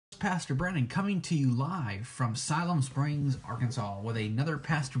Pastor Brandon coming to you live from Siloam Springs, Arkansas with another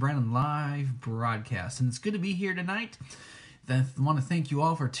Pastor Brandon live broadcast. And it's good to be here tonight. I want to thank you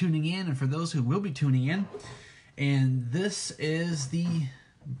all for tuning in and for those who will be tuning in. And this is the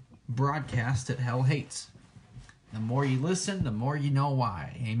broadcast that hell hates. The more you listen, the more you know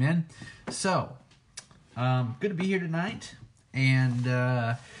why. Amen? So, good to be here tonight.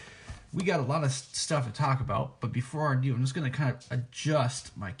 And we got a lot of stuff to talk about, but before I do, I'm just going to kind of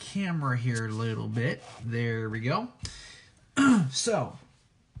adjust my camera here a little bit. There we go. So,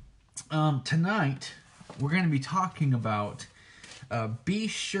 tonight, we're going to be talking about be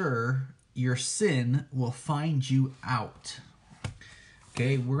sure your sin will find you out.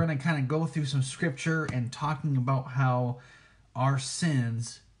 Okay, we're going to kind of go through some scripture and talking about how our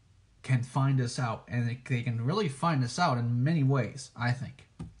sins can find us out, and they can really find us out in many ways, I think.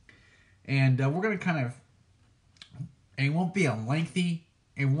 And we're going to kind of, it won't be a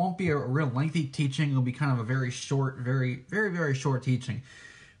real lengthy teaching. It'll be kind of a very short, very short teaching.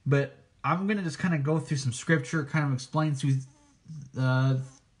 But I'm going to just kind of go through some scripture, kind of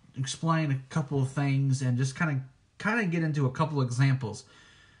explain a couple of things, and just kind of get into a couple of examples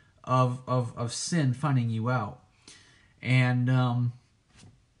of sin finding you out. And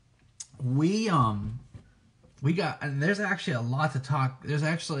and there's actually a lot to talk.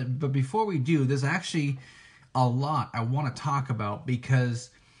 But before we do, there's actually a lot I want to talk about, because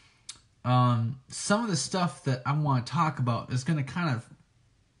some of the stuff that I want to talk about is going to kind of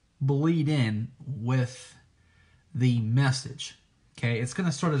bleed in with the message. Okay, it's going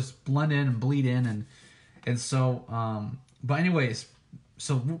to sort of blend in and bleed in, and so. But anyways,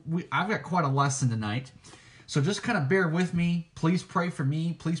 so I've got quite a lesson tonight. So just kind of bear with me. Please pray for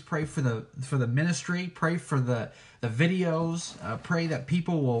me. Please pray for the ministry. Pray for the videos. Pray that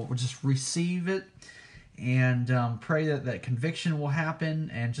people will just receive it, and pray that conviction will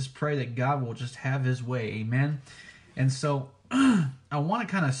happen, and just pray that God will just have His way. Amen. And so I want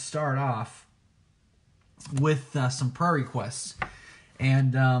to kind of start off with some prayer requests,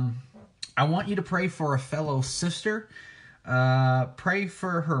 and I want you to pray for a fellow sister. Pray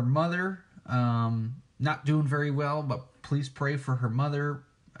for her mother. Not doing very well, but please pray for her mother.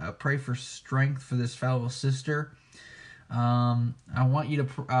 Pray for strength for this fellow sister. I want you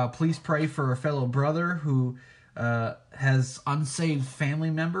to please pray for a fellow brother who has unsaved family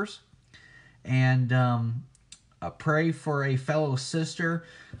members. And pray for a fellow sister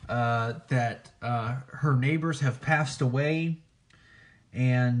that her neighbors have passed away.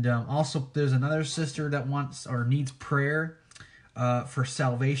 And also there's another sister that wants or needs prayer for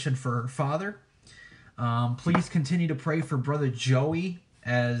salvation for her father. Please continue to pray for Brother Joey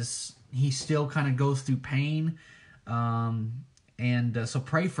as he still kind of goes through pain. So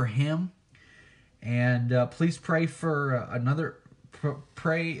pray for him. And please pray for another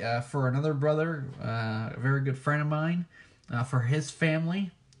brother, a very good friend of mine, for his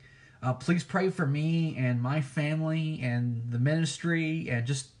family. Please pray for me and my family and the ministry, and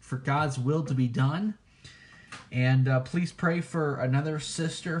just for God's will to be done. And please pray for another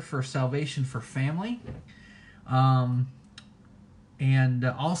sister for salvation for family. And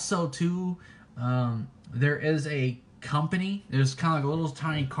also, too, there is a company. There's kind of like a little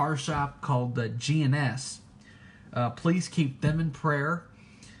tiny car shop called the G&S. Please keep them in prayer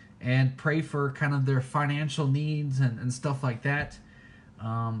and pray for kind of their financial needs and stuff like that.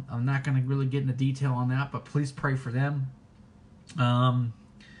 I'm not going to really get into detail on that, but please pray for them. And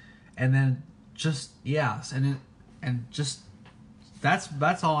then just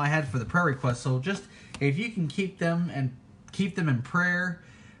that's all I had for the prayer request. So just if you can keep them in prayer.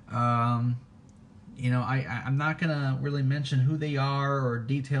 I'm not gonna really mention who they are or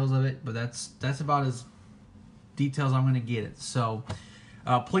details of it, but that's about as details I'm gonna get it. So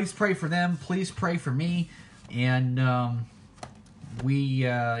please pray for them. Please pray for me, and we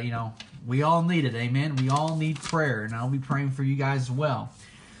all need it. Amen. We all need prayer, and I'll be praying for you guys as well.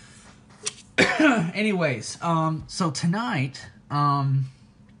 Anyways, so tonight,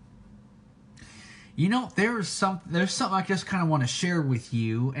 there's something I just kind of want to share with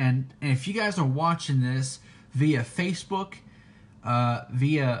you, and if you guys are watching this via Facebook,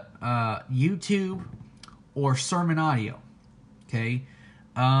 via YouTube, or sermon audio, okay,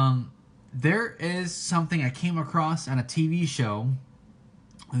 there is something I came across on a TV show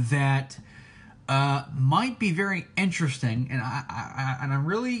that might be very interesting, and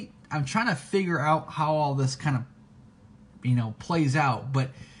I'm trying to figure out how all this kind of, plays out. But,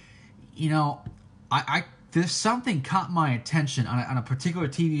 there's something caught my attention on a particular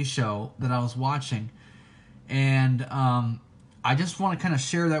TV show that I was watching. And I just want to kind of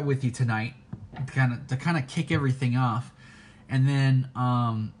share that with you tonight, to kind of kick everything off. And then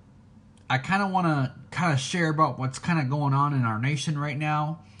I kind of want to kind of share about what's kind of going on in our nation right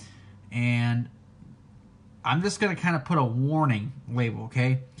now. And I'm just going to kind of put a warning label,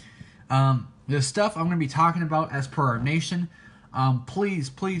 okay? The stuff I'm going to be talking about as per our nation, please,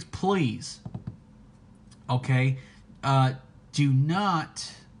 please, please, okay, do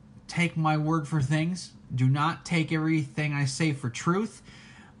not take my word for things. Do not take everything I say for truth.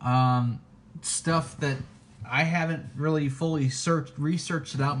 Stuff that I haven't really fully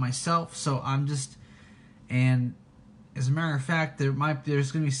researched it out myself, so I'm just, and as a matter of fact,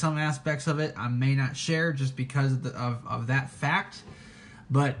 there's going to be some aspects of it I may not share just because of that fact,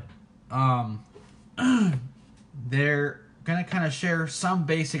 but they're going to kind of share some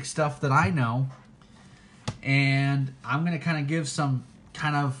basic stuff that I know, and I'm going to kind of give some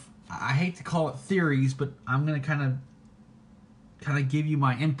kind of, I hate to call it theories, but I'm going to kind of give you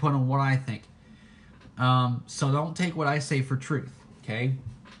my input on what I think. So don't take what I say for truth, okay?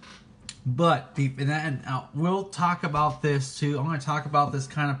 But we'll talk about this too. I'm going to talk about this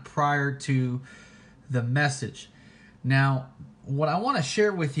kind of prior to the message. Now, what I want to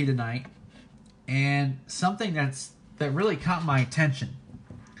share with you tonight, and something that really caught my attention,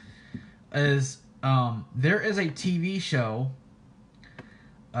 is there is a TV show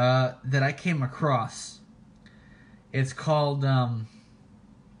that I came across. It's called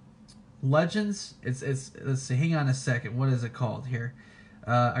Legends. It's let's see. Hang on a second. What is it called here?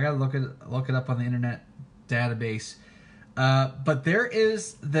 I gotta look it up on the internet database. But there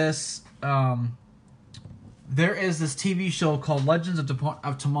is this TV show called Legends of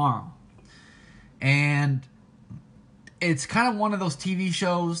Tomorrow, and it's kind of one of those TV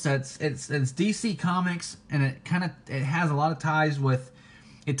shows that's it's DC Comics, and it has a lot of ties with.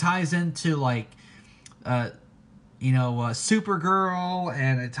 It ties into like Supergirl,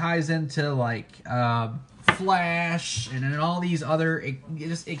 and it ties into like Flash, and then all these other. It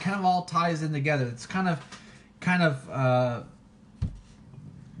kind of all ties in together. It's kind of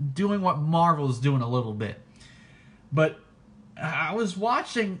doing what Marvel's doing a little bit. But I was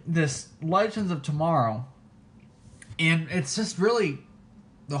watching this Legends of Tomorrow, and it's just really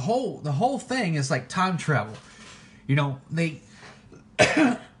the whole thing is like time travel. You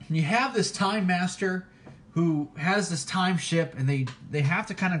have this time master who has this time ship, and they have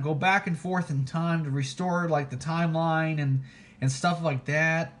to kind of go back and forth in time to restore like the timeline and stuff like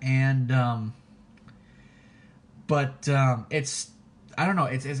that. And it's, I don't know,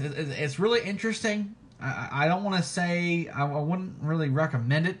 it's really interesting. I don't want to say I wouldn't really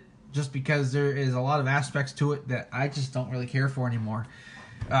recommend it, just because there is a lot of aspects to it that I just don't really care for anymore.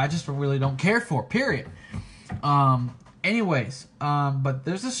 I just really don't care for, period. Anyways, but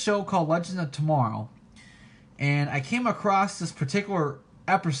there's this show called Legends of Tomorrow, and I came across this particular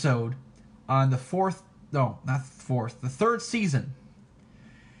episode on the third season.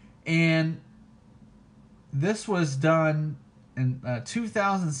 And this was done in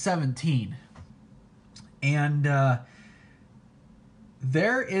 2017. And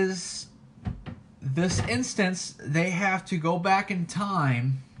there is this instance, they have to go back in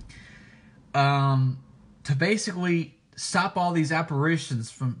time to basically stop all these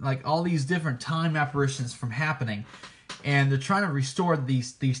apparitions from, like, all these different time apparitions from happening. And they're trying to restore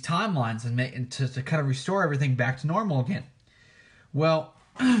these timelines and to kind of restore everything back to normal again. Well,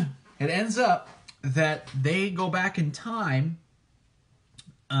 it ends up that they go back in time,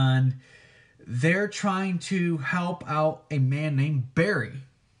 and they're trying to help out a man named Barry.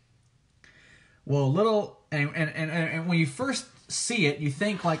 Well, and when you first see it, you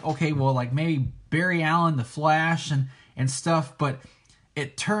think like, okay, well, like maybe Barry Allen, the Flash, and stuff, but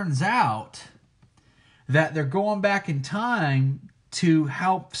it turns out that they're going back in time to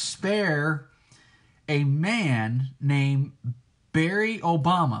help spare a man named Barry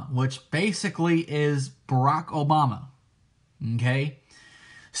Obama, which basically is Barack Obama. Okay?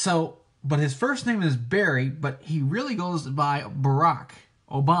 So, but his first name is Barry, but he really goes by Barack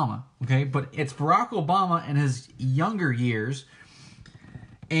Obama. Okay? But it's Barack Obama in his younger years.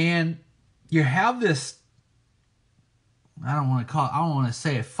 And you have this, I don't want to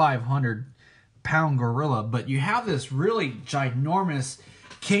say a 500-pound gorilla, but you have this really ginormous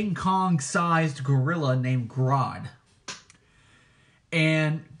King Kong-sized gorilla named Grodd.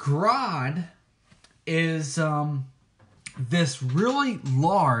 And Grodd is this really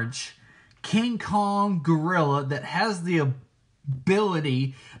large King Kong gorilla that has the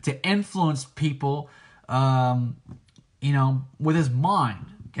ability to influence people, with his mind.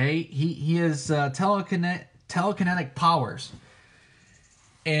 Okay, he has telekinetic powers,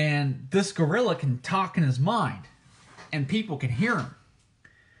 and this gorilla can talk in his mind, and people can hear him.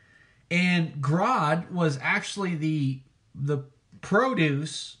 And Grodd was actually the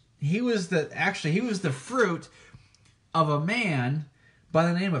produce he was the fruit of a man by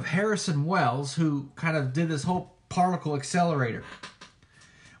the name of Harrison Wells, who kind of did this whole particle accelerator.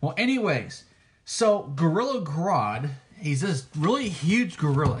 Well, anyways, so Gorilla Grodd, he's this really huge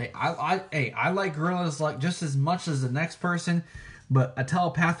gorilla. I like gorillas like just as much as the next person, but a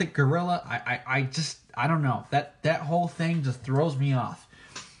telepathic gorilla, I don't know. That whole thing just throws me off.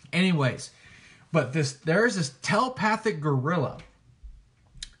 Anyways, but there's this telepathic gorilla,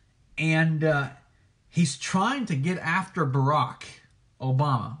 and he's trying to get after Barack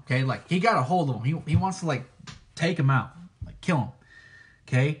Obama. Okay, like he got a hold of him. He wants to like take him out, like kill him.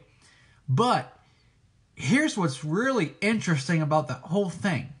 Okay, but here's what's really interesting about the whole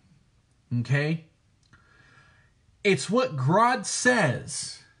thing. Okay, it's what Grodd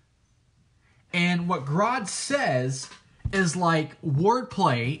says, and what Grodd says is like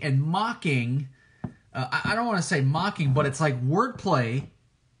wordplay and mocking. I don't want to say mocking, but it's like wordplay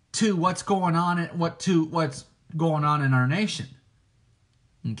to what's going on in our nation.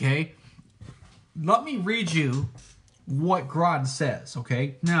 Okay, let me read you what Grodd says.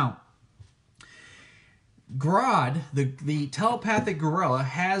 Okay, now Grodd, the telepathic gorilla,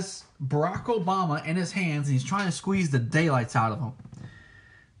 has Barack Obama in his hands, and he's trying to squeeze the daylights out of him.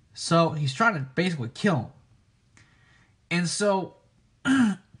 So he's trying to basically kill him. And so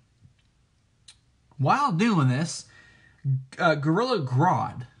while doing this, Gorilla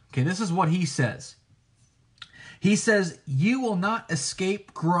Grodd, okay, this is what he says. He says, "You will not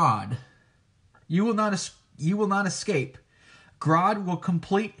escape Grodd. You will not escape. Grodd will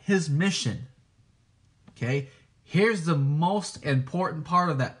complete his mission." Okay, here's the most important part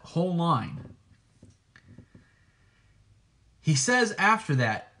of that whole line. He says after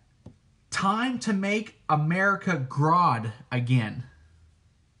that, "Time to make America Grodd again."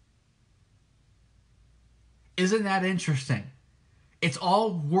 Isn't that interesting? It's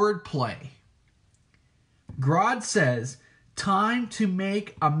all wordplay. Grodd says, "Time to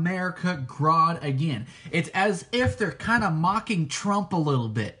make America Grodd again." It's as if they're kind of mocking Trump a little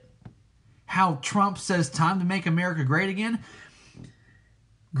bit. How Trump says, "Time to make America great again."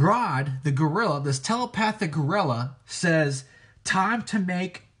 Grodd, the gorilla, this telepathic gorilla, says, "Time to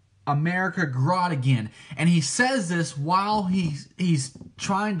make America Grodd again." And he says this while he's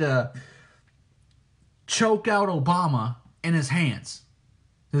trying to choke out Obama in his hands.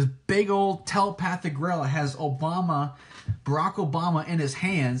 This big old telepathic gorilla has Barack Obama in his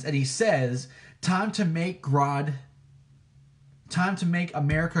hands, and he says, "Time to make America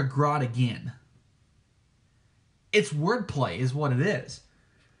Grodd again." It's wordplay is what it is.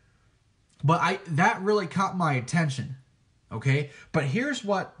 But that really caught my attention. Okay? But here's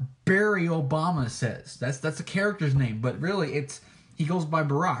what Barry Obama says. That's a character's name, but really he goes by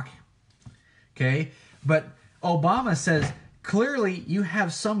Barack. Okay? But Obama says, "Clearly you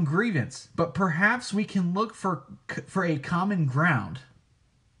have some grievance, but perhaps we can look for a common ground."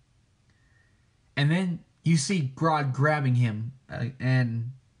 And then you see Grodd grabbing him,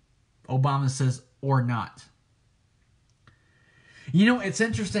 and Obama says, "Or not." You know, it's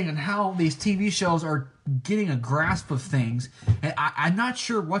interesting on how these TV shows are getting a grasp of things, and I'm not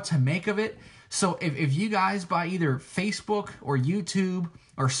sure what to make of it. So if you guys by either Facebook or YouTube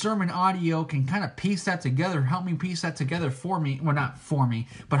or Sermon Audio can kind of piece that together, help me piece that together for me, well, not for me,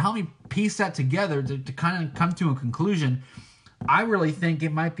 but help me piece that together to kind of come to a conclusion. I really think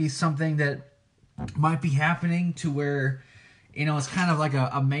it might be something that might be happening to where, it's kind of like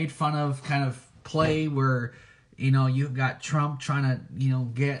a made fun of kind of play where, you've got Trump trying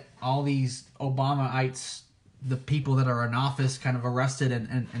to, get all these Obamaites, the people that are in office, kind of arrested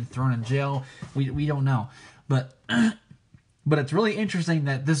and thrown in jail. We don't know. But it's really interesting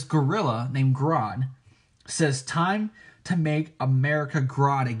that this gorilla named Grodd says, "Time to make America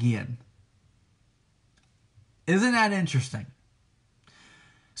Grodd again." Isn't that interesting?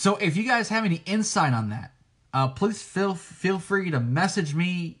 So if you guys have any insight on that, please feel free to message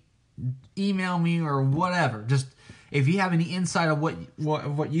me, email me, or whatever. Just if you have any insight of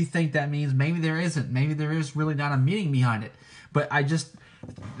what you think that means. Maybe there isn't. Maybe there is really not a meaning behind it. But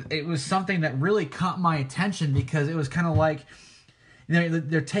it was something that really caught my attention because it was kind of like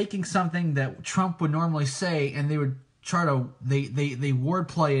they're taking something that Trump would normally say and they would try to they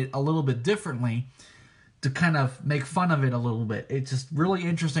wordplay it a little bit differently to kind of make fun of it a little bit. It's just really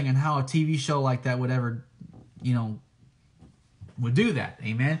interesting in how a TV show like that would ever, would do that.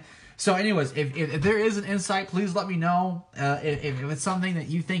 Amen. So anyways, if there is an insight, please let me know. If it's something that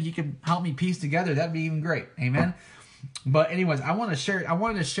you think you can help me piece together, that'd be even great. Amen. But anyways, I wanted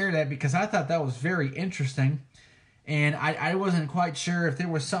to share that because I thought that was very interesting. And I wasn't quite sure if there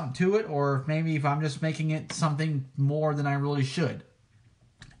was something to it or maybe if I'm just making it something more than I really should.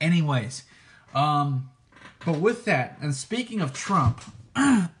 Anyways, but with that, and speaking of Trump,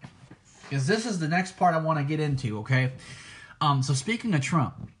 because this is the next part I want to get into, okay? So speaking of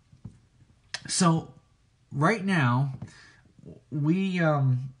Trump, so right now,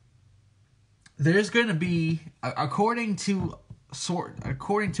 there's going to be, according to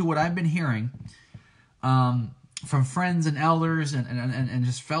what I've been hearing, from friends and elders and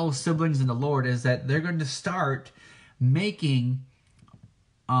just fellow siblings in the Lord, is that they're going to start making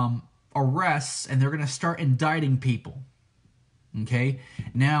arrests, and they're going to start indicting people. Okay?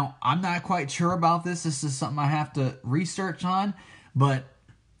 Now, I'm not quite sure about this. This is something I have to research on, but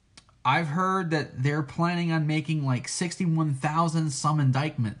I've heard that they're planning on making like 61,000 some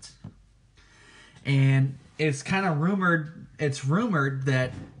indictments. And it's kind of rumored,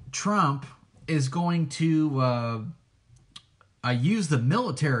 that Trump is going to use the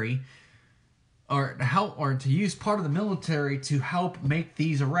military or to use part of the military to help make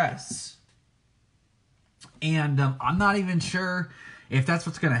these arrests. And I'm not even sure if that's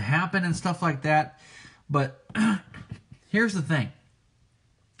what's going to happen and stuff like that. But here's the thing.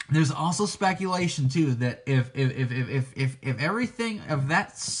 There's also speculation too that if everything of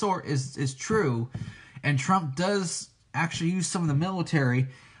that sort is true, and Trump does actually use some of the military,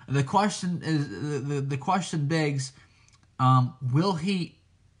 the question is the question begs,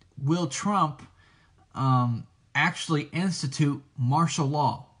 will Trump actually institute martial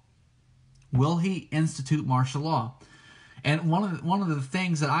law? Will he institute martial law? And one of the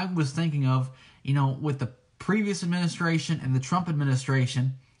things that I was thinking of, with the previous administration and the Trump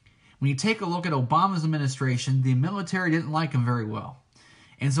administration, when you take a look at Obama's administration, the military didn't like him very well.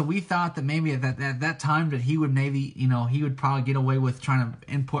 And so we thought that maybe at that time that he would probably get away with trying to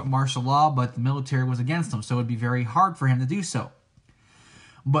import martial law, but the military was against him, so it would be very hard for him to do so.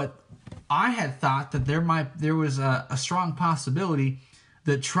 But I had thought that there was a strong possibility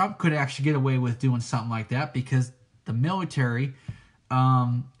that Trump could actually get away with doing something like that, because the military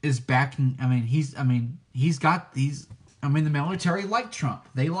is backing. The military like Trump.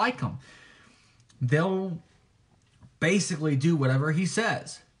 They like him. They'll basically do whatever he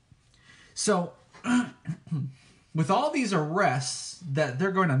says. So, with all these arrests that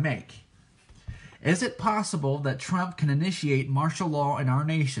they're going to make, is it possible that Trump can initiate martial law in our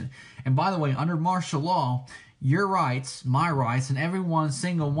nation? And by the way, under martial law, your rights, my rights, and every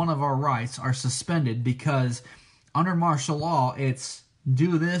single one of our rights are suspended, because under martial law, it's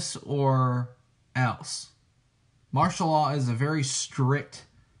do this or else. Martial law is a very strict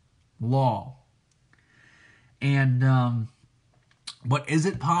law. And, but is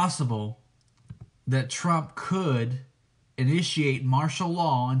it possible that Trump could initiate martial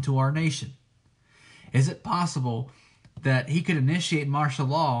law into our nation? Is it possible that he could initiate martial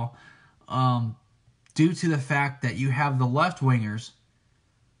law due to the fact that you have the left-wingers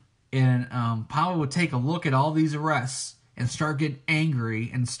and probably would take a look at all these arrests and start getting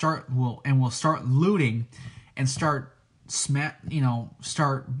angry and will start looting and start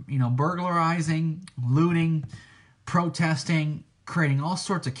burglarizing, looting, protesting, creating all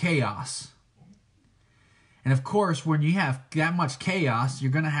sorts of chaos. And of course, when you have that much chaos,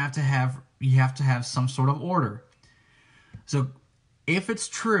 you're going to have some sort of order. So if it's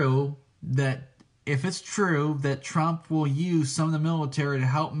true that Trump will use some of the military to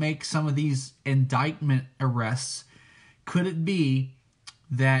help make some of these indictment arrests, could it be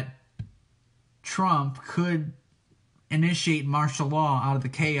that Trump could initiate martial law out of the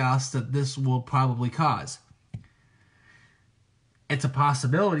chaos that this will probably cause? It's a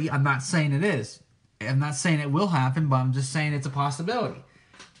possibility. I'm not saying it is. I'm not saying it will happen, but I'm just saying it's a possibility.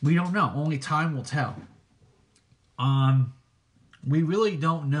 We don't know. Only time will tell. We really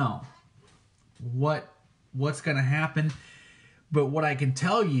don't know what's going to happen. But what I can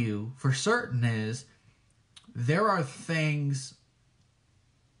tell you for certain is there are things,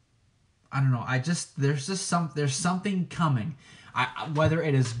 I don't know, there's something coming. Whether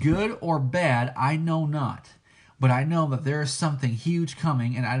it is good or bad, I know not. But I know that there is something huge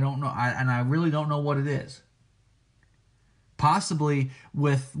coming, and I don't know, and I really don't know what it is. Possibly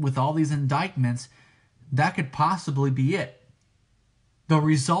with all these indictments, that could possibly be it. The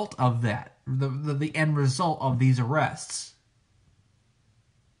result of that, the end result of these arrests.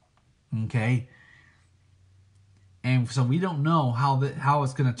 Okay? And so we don't know how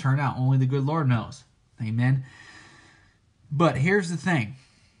it's going to turn out. Only the good Lord knows. Amen? But here's the thing.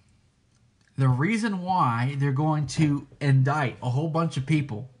 The reason why they're going to indict a whole bunch of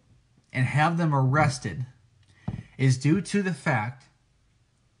people and have them arrested is due to the fact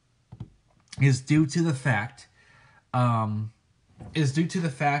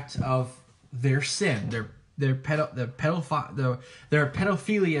of their sin.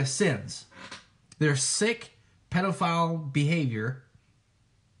 pedophilia sins. Their sick pedophile behavior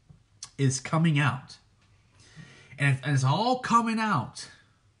is coming out. And it's all coming out.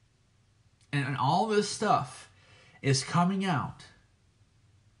 And all this stuff is coming out.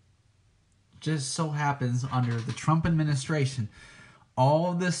 Just so happens under the Trump administration,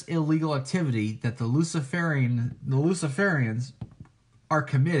 all of this illegal activity that the Luciferians are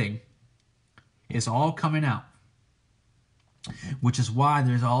committing is all coming out. Which is why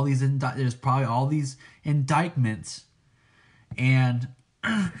there's probably all these indictments, and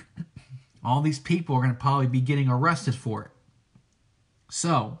all these people are going to probably be getting arrested for it.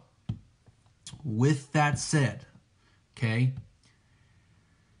 So, with that said, okay,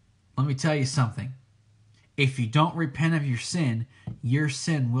 let me tell you something. If you don't repent of your sin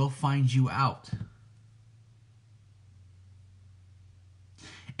will find you out.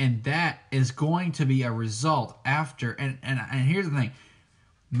 And that is going to be a result after, and here's the thing.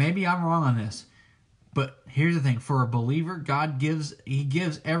 Maybe I'm wrong on this, but here's the thing. For a believer, God gives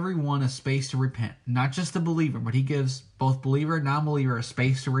everyone a space to repent. Not just the believer, but he gives both believer and non-believer a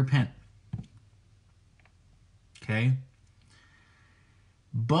space to repent. Okay?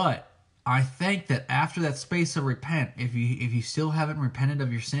 But I think that after that space of repent, if you still haven't repented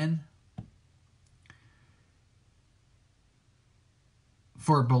of your sin,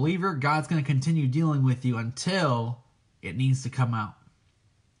 for a believer, God's going to continue dealing with you until it needs to come out.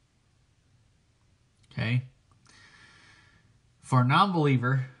 Okay? For a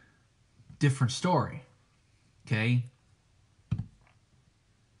non-believer, different story. Okay?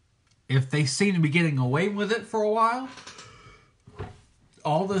 If they seem to be getting away with it for a while,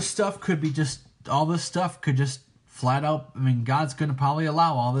 all this stuff could just flat out, God's going to probably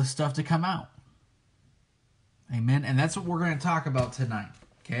allow all this stuff to come out. Amen. And that's what we're going to talk about tonight.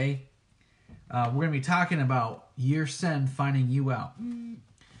 Okay? We're going to be talking about your sin finding you out.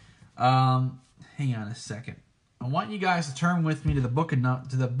 Hang on a second. I want you guys to turn with me to the book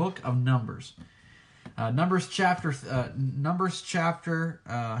of Numbers. Numbers chapter.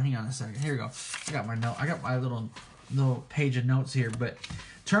 Hang on a second. Here we go. I got my note. I got my little page of notes here. But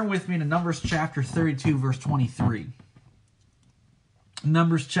turn with me to Numbers chapter 32, verse 23.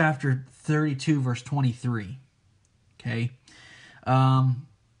 Numbers chapter 32, verse 23. Okay.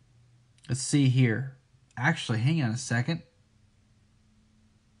 Let's see here. Actually, hang on a second.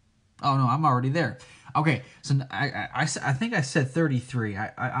 Oh no, I'm already there. Okay, so I think I said 33.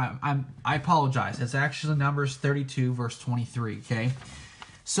 I apologize. It's actually Numbers 32, verse 23. Okay,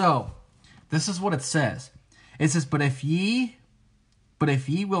 so this is what it says. It says, "But if ye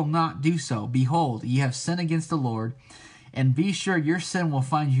will not do so, behold, ye have sinned against the Lord, and be sure your sin will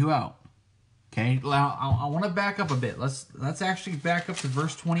find you out." Okay, now I want to back up a bit. Let's actually back up to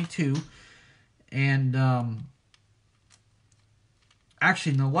verse 22, and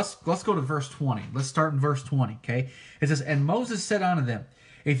actually no, let's go to verse 20. Let's start in verse 20. Okay, it says, "And Moses said unto them,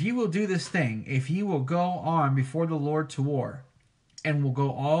 If you will do this thing, if ye will go on before the Lord to war, and will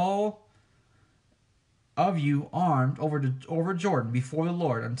go all of you armed over Jordan before the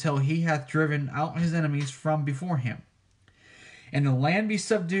Lord, until he hath driven out his enemies from before him, and the land be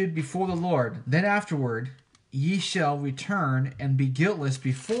subdued before the Lord, then afterward ye shall return and be guiltless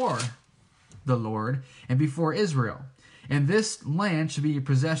before the Lord and before Israel. And this land shall be your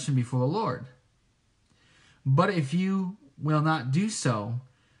possession before the Lord. But if you will not do so,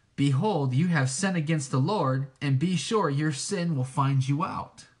 behold, you have sinned against the Lord, and be sure your sin will find you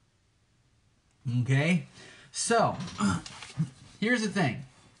out." Okay? So, here's the thing.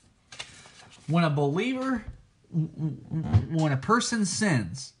 When a person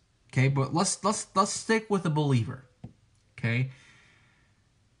sins, okay, but let's stick with a believer. Okay?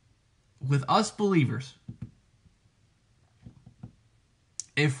 With us believers,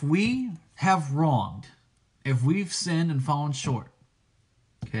 if we have wronged, if we've sinned and fallen short,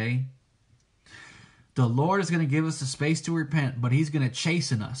 okay, the Lord is going to give us the space to repent, but he's going to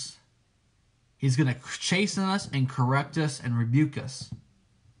chasten us. He's going to chasten us and correct us and rebuke us.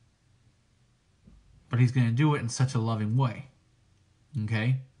 But he's going to do it in such a loving way.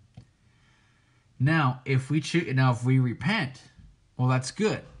 Okay? Now, if we repent, well, that's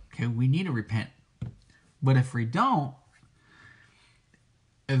good. Okay, we need to repent. But if we don't,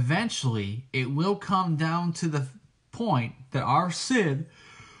 eventually it will come down to the point that our sin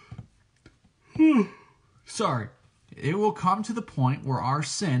it will come to the point where our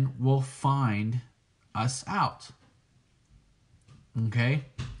sin will find us out. Okay?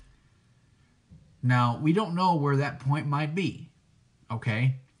 Now, we don't know where that point might be.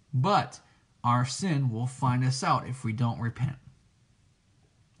 Okay? But our sin will find us out if we don't repent.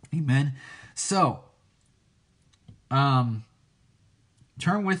 Amen? So,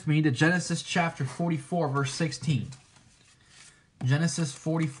 Turn with me to Genesis chapter 44, verse 16. Genesis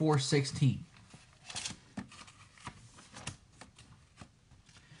 44:16.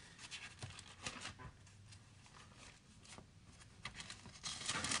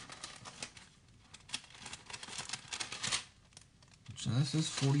 Genesis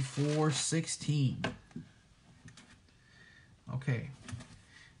 44:16. Okay.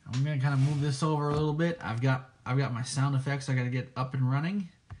 I'm gonna kind of move this over a little bit. I've got my sound effects I gotta get up and running.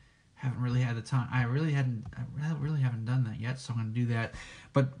 Haven't really had the time. I really haven't done that yet, so I'm gonna do that.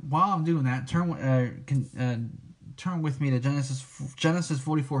 But while I'm doing that, turn with me to Genesis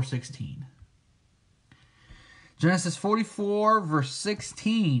 44:16. Genesis 44 verse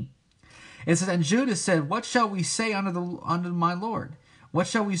 16. It says, "And Judah said, What shall we say unto my Lord? What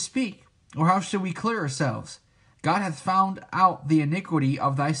shall we speak? Or how shall we clear ourselves? God hath found out the iniquity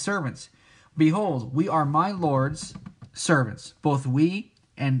of thy servants. Behold, we are my Lord's servants, both we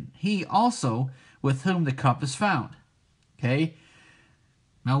and he also with whom the cup is found." Okay?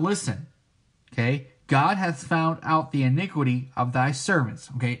 Now listen. Okay? God hath found out the iniquity of thy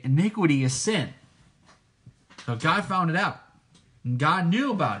servants. Okay? Iniquity is sin. So God found it out. And God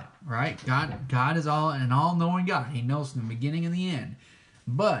knew about it, right? God is an all-knowing God. He knows from the beginning and the end.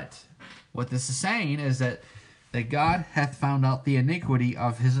 But what this is saying is that God hath found out the iniquity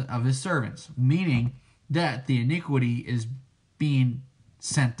of his servants, meaning that the iniquity is being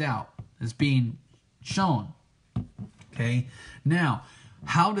sent out, is being shown. Okay? Now,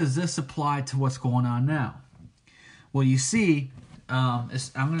 how does this apply to what's going on now? Well, you see, I'm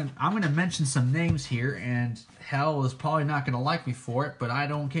gonna mention some names here, and hell is probably not gonna like me for it, but I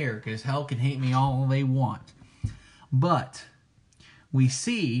don't care, because hell can hate me all they want. But we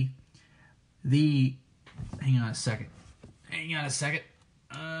see the hang on a second.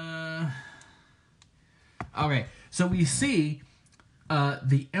 Okay, so we see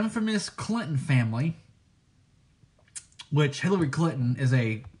the infamous Clinton family, which Hillary Clinton is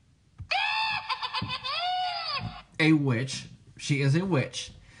a witch. She is a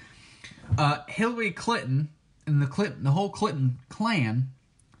witch. Hillary Clinton and the whole Clinton clan,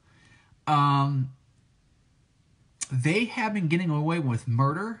 they have been getting away with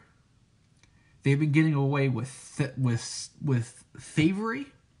murder. They've been getting away with thievery.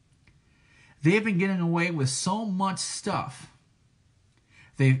 They've been getting away with so much stuff.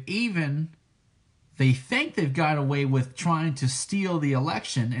 They think they've got away with trying to steal the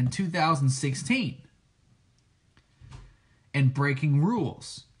election in 2016 and breaking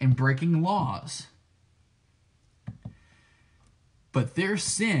rules and breaking laws. But their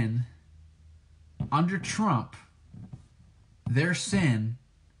sin under Trump, their sin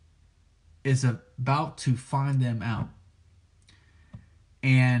is about to find them out.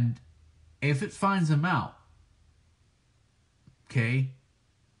 And if it finds them out, okay,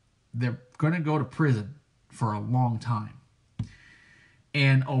 they're going to go to prison for a long time.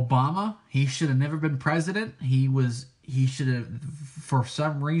 And Obama, he should have never been president. He should have, for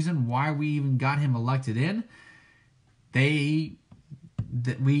some reason, why we even got him elected in, we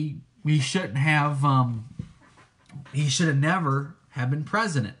shouldn't have, he should have never have been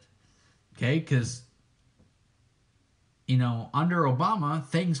president. Okay, because, under Obama,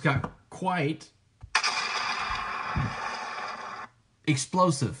 things got quite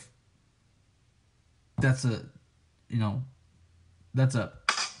explosive. That's a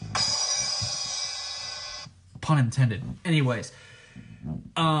pun intended. Anyways,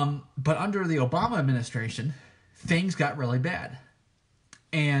 but under the Obama administration, things got really bad.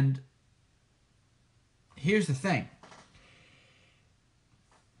 And here's the thing.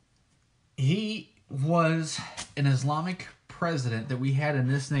 He was an Islamic president that we had in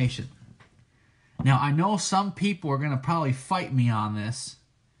this nation. Now, I know some people are going to probably fight me on this,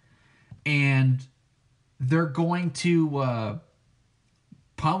 and they're going to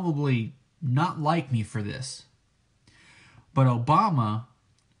probably not like me for this. But Obama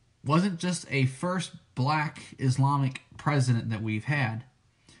wasn't just a first black Islamic president that we've had,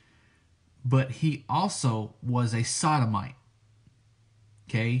 but he also was a sodomite.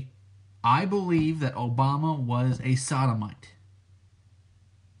 Okay? I believe that Obama was a sodomite.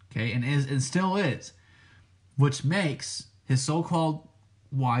 Okay, and still is. Which makes his so-called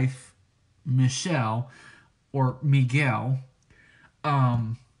wife, Michelle, or Miguel,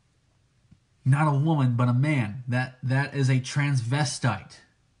 not a woman, but a man. That is a transvestite.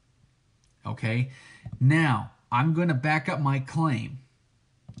 Okay? Now, I'm going to back up my claim.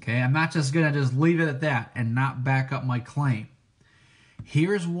 Okay? I'm not just going to just leave it at that and not back up my claim.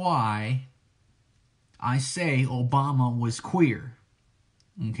 Here's why I say Obama was queer.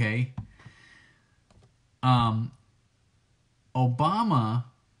 Okay? Obama,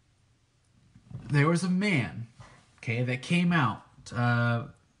 there was a man, okay, that came out. I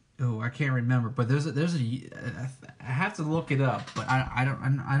can't remember, but I have to look it up, but I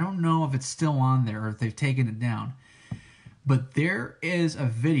don't know if it's still on there or if they've taken it down. But there is a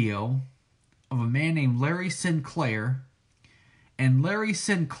video of a man named Larry Sinclair, and Larry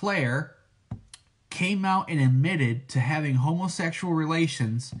Sinclair came out and admitted to having homosexual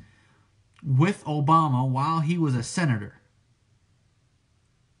relations with Obama while he was a senator.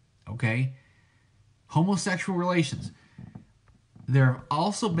 Okay? Homosexual relations. There have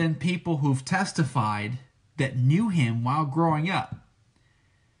also been people who've testified that knew him while growing up,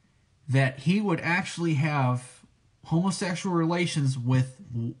 that he would actually have homosexual relations with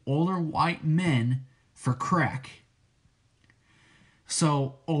older white men for crack.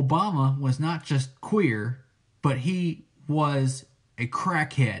 So Obama was not just queer, but he was a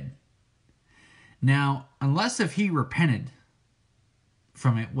crackhead. Now, unless if he repented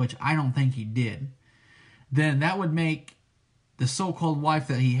from it, which I don't think he did, then that would make the so-called wife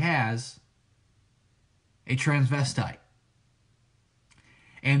that he has a transvestite.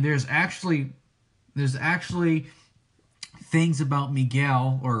 And there's actually things about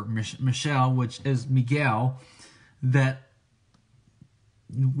Miguel, or Michelle, which is Miguel, that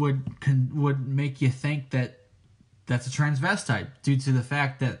would make you think that that's a transvestite, due to the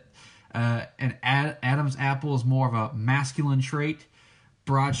fact that an Adam's apple is more of a masculine trait,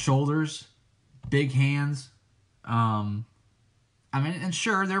 broad shoulders, big hands. And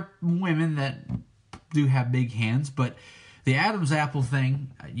sure, there are women that do have big hands, but the Adam's apple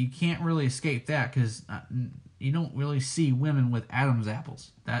thing, you can't really escape that, because you don't really see women with Adam's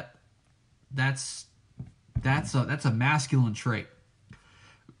apples. That's a masculine trait.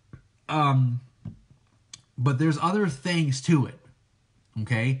 But there's other things to it,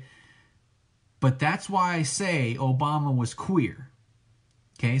 okay? But that's why I say Obama was queer.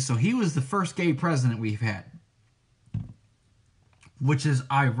 Okay, so he was the first gay president we've had, which is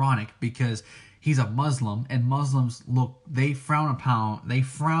ironic because he's a Muslim, and Muslims they frown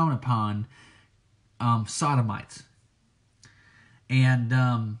upon sodomites. And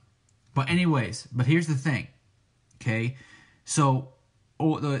but here's the thing, okay? So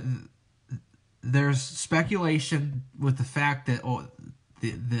there's speculation with the fact that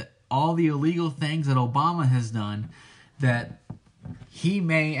all the illegal things that Obama has done, that the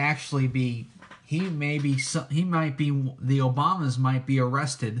Obamas might be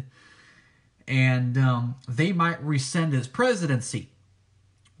arrested, and they might rescind his presidency,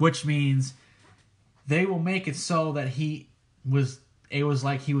 which means they will make it so that it was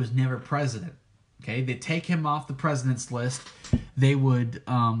like he was never president. Okay, they take him off the president's list. They would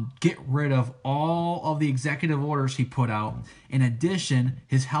get rid of all of the executive orders he put out. In addition,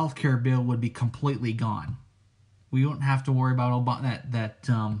 his health care bill would be completely gone. We wouldn't have to worry about that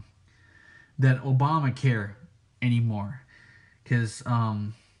Obamacare anymore, because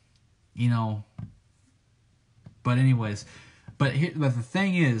But the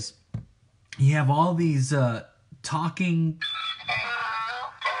thing is, you have all these talking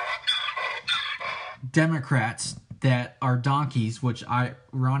Democrats that are donkeys, which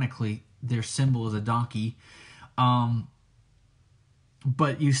ironically their symbol is a donkey. But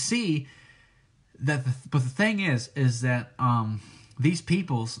you see that the thing is that these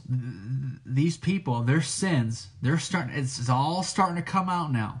people, their sins, it's all starting to come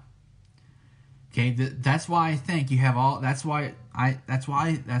out now. Okay, that's why I think you have all. That's why I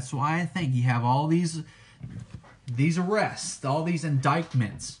think you have all these arrests, all these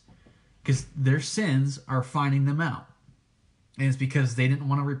indictments, because their sins are finding them out, and it's because they didn't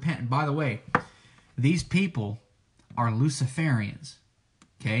want to repent. And by the way, these people are Luciferians.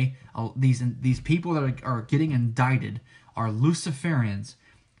 Okay, these people that are getting indicted are Luciferians.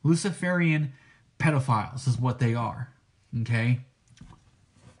 Luciferian pedophiles is what they are. Okay,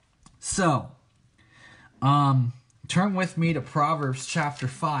 so turn with me to Proverbs chapter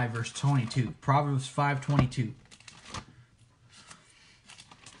 5, verse 22. Proverbs 5:22.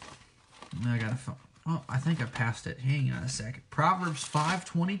 I think I passed it. Hang on a second. Proverbs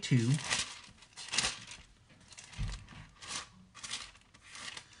 5:22.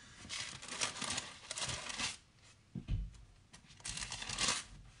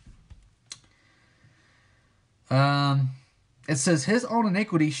 It says, his own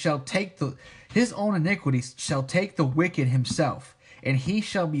iniquities shall take the wicked himself, and he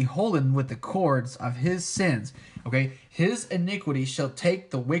shall be holden with the cords of his sins. Okay, his iniquity shall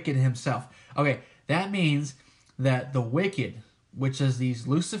take the wicked himself. Okay, that means that the wicked, which is these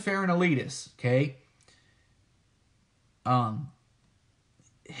Luciferian elitists, okay,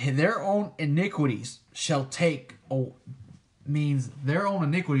 their own iniquities shall take means their own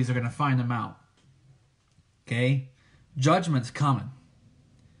iniquities are going to find them out. Okay? Judgment's coming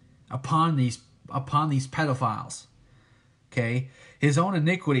upon these pedophiles. Okay? His own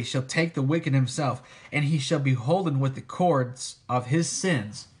iniquity shall take the wicked himself, and he shall be holden with the cords of his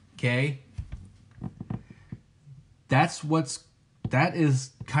sins. Okay? That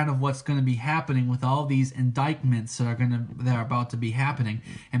is kind of what's going to be happening with all these indictments that are about to be happening.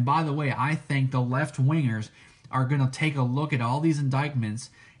 And by the way, I think the left wingers are going to take a look at all these indictments,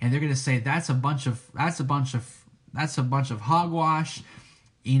 and they're going to say that's a bunch of hogwash.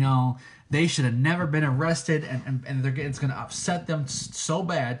 You know, they should have never been arrested, and it's going to upset them so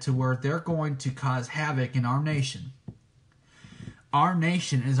bad to where they're going to cause havoc in our nation. Our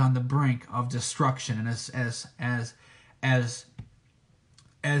nation is on the brink of destruction, and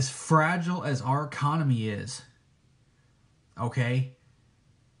as fragile as our economy is, okay,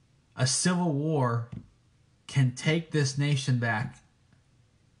 a civil war can take this nation back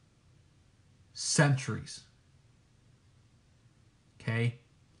centuries. Okay?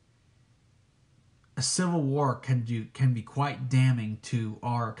 A civil war can be quite damning to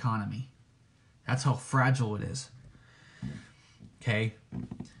our economy. That's how fragile it is. Okay?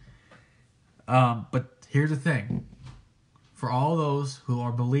 But here's the thing. For all those who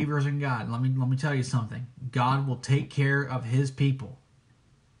are believers in God, let me tell you something. God will take care of his people.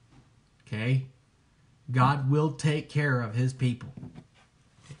 Okay? God will take care of his people.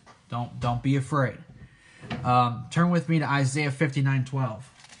 Don't be afraid. Turn with me to Isaiah 59:12.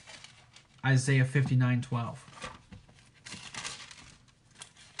 Isaiah 59:12.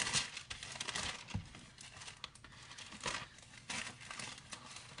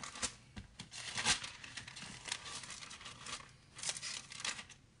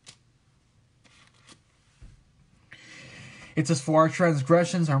 It says, for our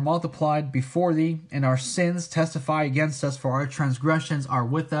transgressions are multiplied before thee, and our sins testify against us, for our transgressions are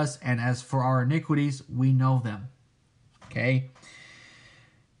with us, and as for our iniquities, we know them. Okay?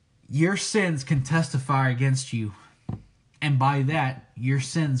 Your sins can testify against you, and by that, your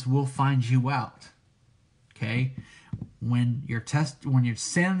sins will find you out. Okay? When your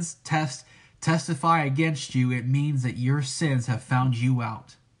sins testify against you, it means that your sins have found you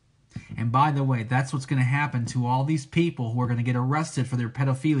out. And by the way, that's what's going to happen to all these people who are going to get arrested for their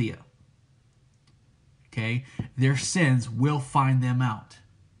pedophilia. Okay? Their sins will find them out.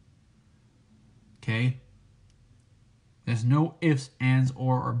 Okay? There's no ifs, ands,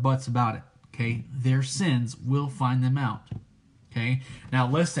 or buts about it. Okay? Their sins will find them out. Okay? Now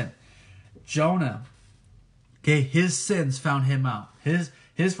listen. Jonah, okay, his sins found him out. His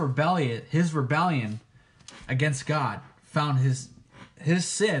rebellion against God found his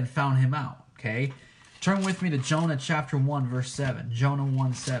sin found him out. Okay? Turn with me to Jonah chapter 1, verse 7. Jonah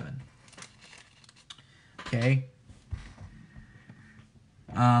 1:7. Okay?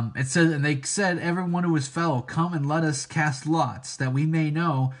 It says, and they said, everyone who is fellow, come and let us cast lots, that we may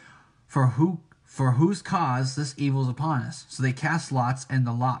know for whose cause this evil is upon us. So they cast lots, and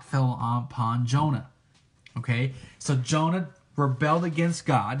the lot fell upon Jonah. Okay? So Jonah rebelled against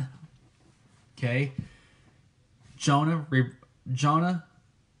God. Okay? Jonah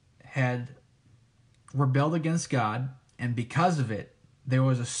had rebelled against God, and because of it, there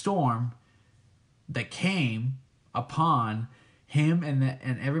was a storm that came upon him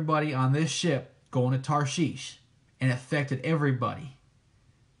and everybody on this ship going to Tarshish, and affected everybody.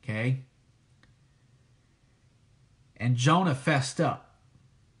 Okay? And Jonah fessed up.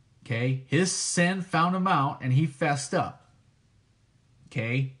 Okay? His sin found him out, and he fessed up.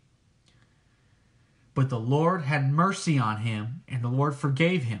 Okay? But the Lord had mercy on him, and the Lord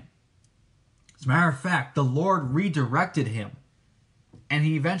forgave him. As a matter of fact, the Lord redirected him, and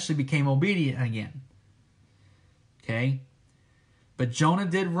he eventually became obedient again. Okay? But Jonah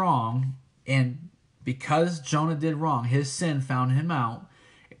did wrong, and because Jonah did wrong, his sin found him out,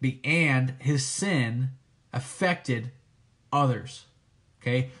 and his sin affected others.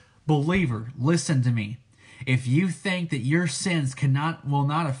 Okay? Believer, listen to me. If you think that your sins will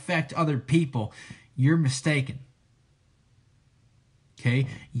not affect other people, you're mistaken. Okay?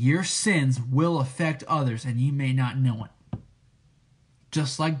 Your sins will affect others, and you may not know it.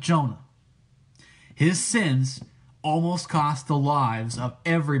 Just like Jonah. His sins almost cost the lives of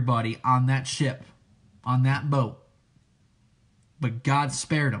everybody on that ship, on that boat. But God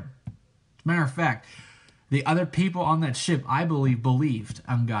spared him. As a matter of fact, the other people on that ship, I believe, believed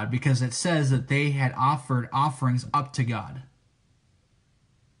on God, because it says that they had offered offerings up to God.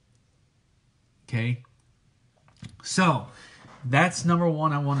 Okay? So, that's number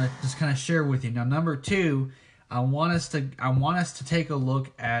one I want to just kind of share with you. Now, number two, I want us to take a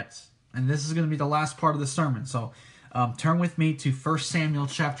look at, and this is going to be the last part of the sermon. So, Turn with me to 1 Samuel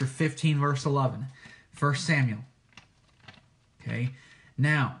chapter 15, verse 11. 1 Samuel. Okay.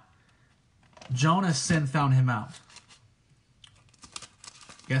 Now, Jonah's sin found him out.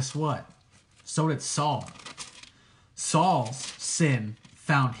 Guess what? So did Saul. Saul's sin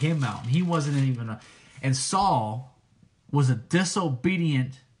found him out. He wasn't even and Saul was a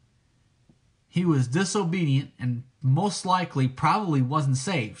disobedient. He was disobedient and most likely probably wasn't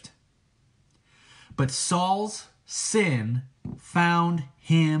saved. But Saul's sin found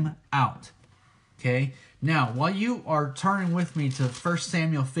him out. Okay? Now, while you are turning with me to 1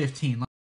 Samuel 15,